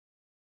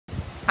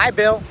Hi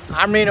Bill,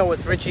 I'm Reno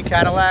with Richie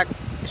Cadillac.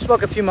 We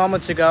spoke a few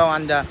moments ago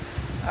on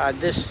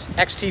this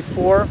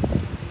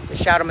XT4, the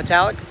Shadow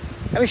Metallic.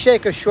 Let me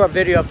shake a short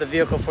video of the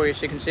vehicle for you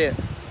so you can see it.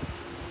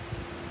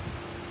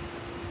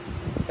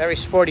 Very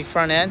sporty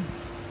front end.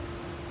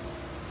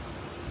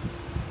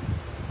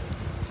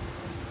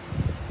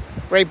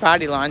 Great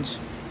body lines.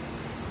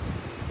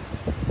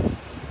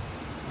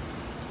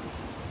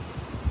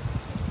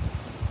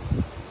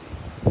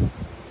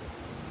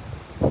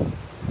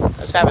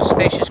 Does have a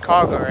spacious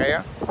cargo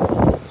area.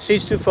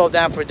 Seats do fold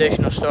down for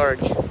additional storage.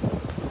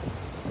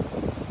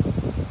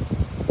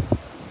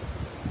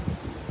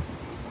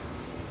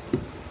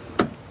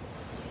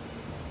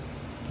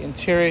 The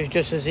interior is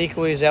just as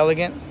equally as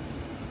elegant.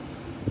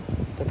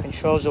 The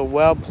controls are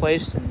well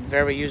placed and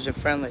very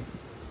user-friendly.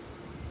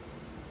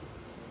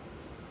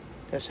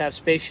 Does have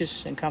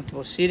spacious and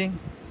comfortable seating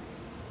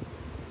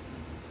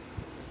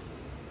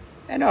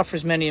and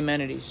offers many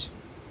amenities,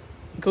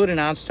 including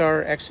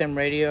OnStar, XM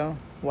radio,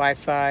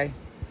 Wi-Fi,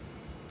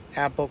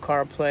 Apple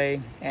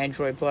CarPlay,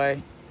 Android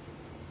Play.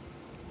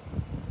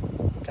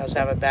 Does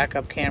have a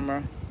backup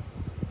camera,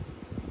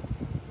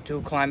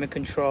 dual climate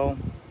control,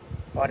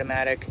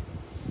 automatic,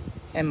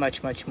 and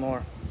much, much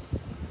more.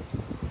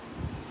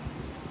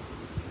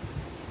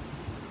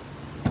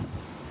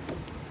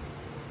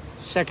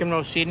 Second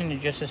row seating is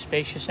just as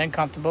spacious and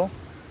comfortable,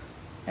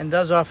 and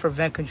does offer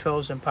vent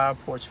controls and power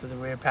ports for the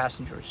rear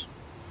passengers.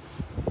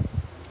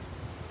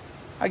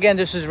 Again,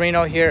 this is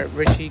Reno here at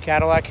Richie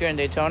Cadillac here in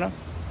Daytona.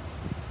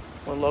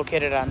 We're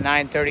located on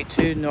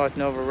 932 North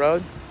Nova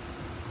Road.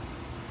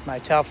 My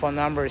telephone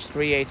number is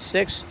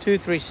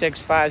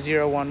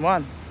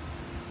 386-236-5011.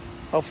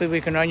 Hopefully we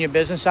can run your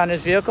business on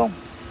this vehicle,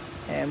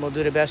 and we'll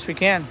do the best we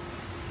can.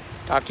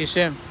 Talk to you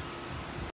soon.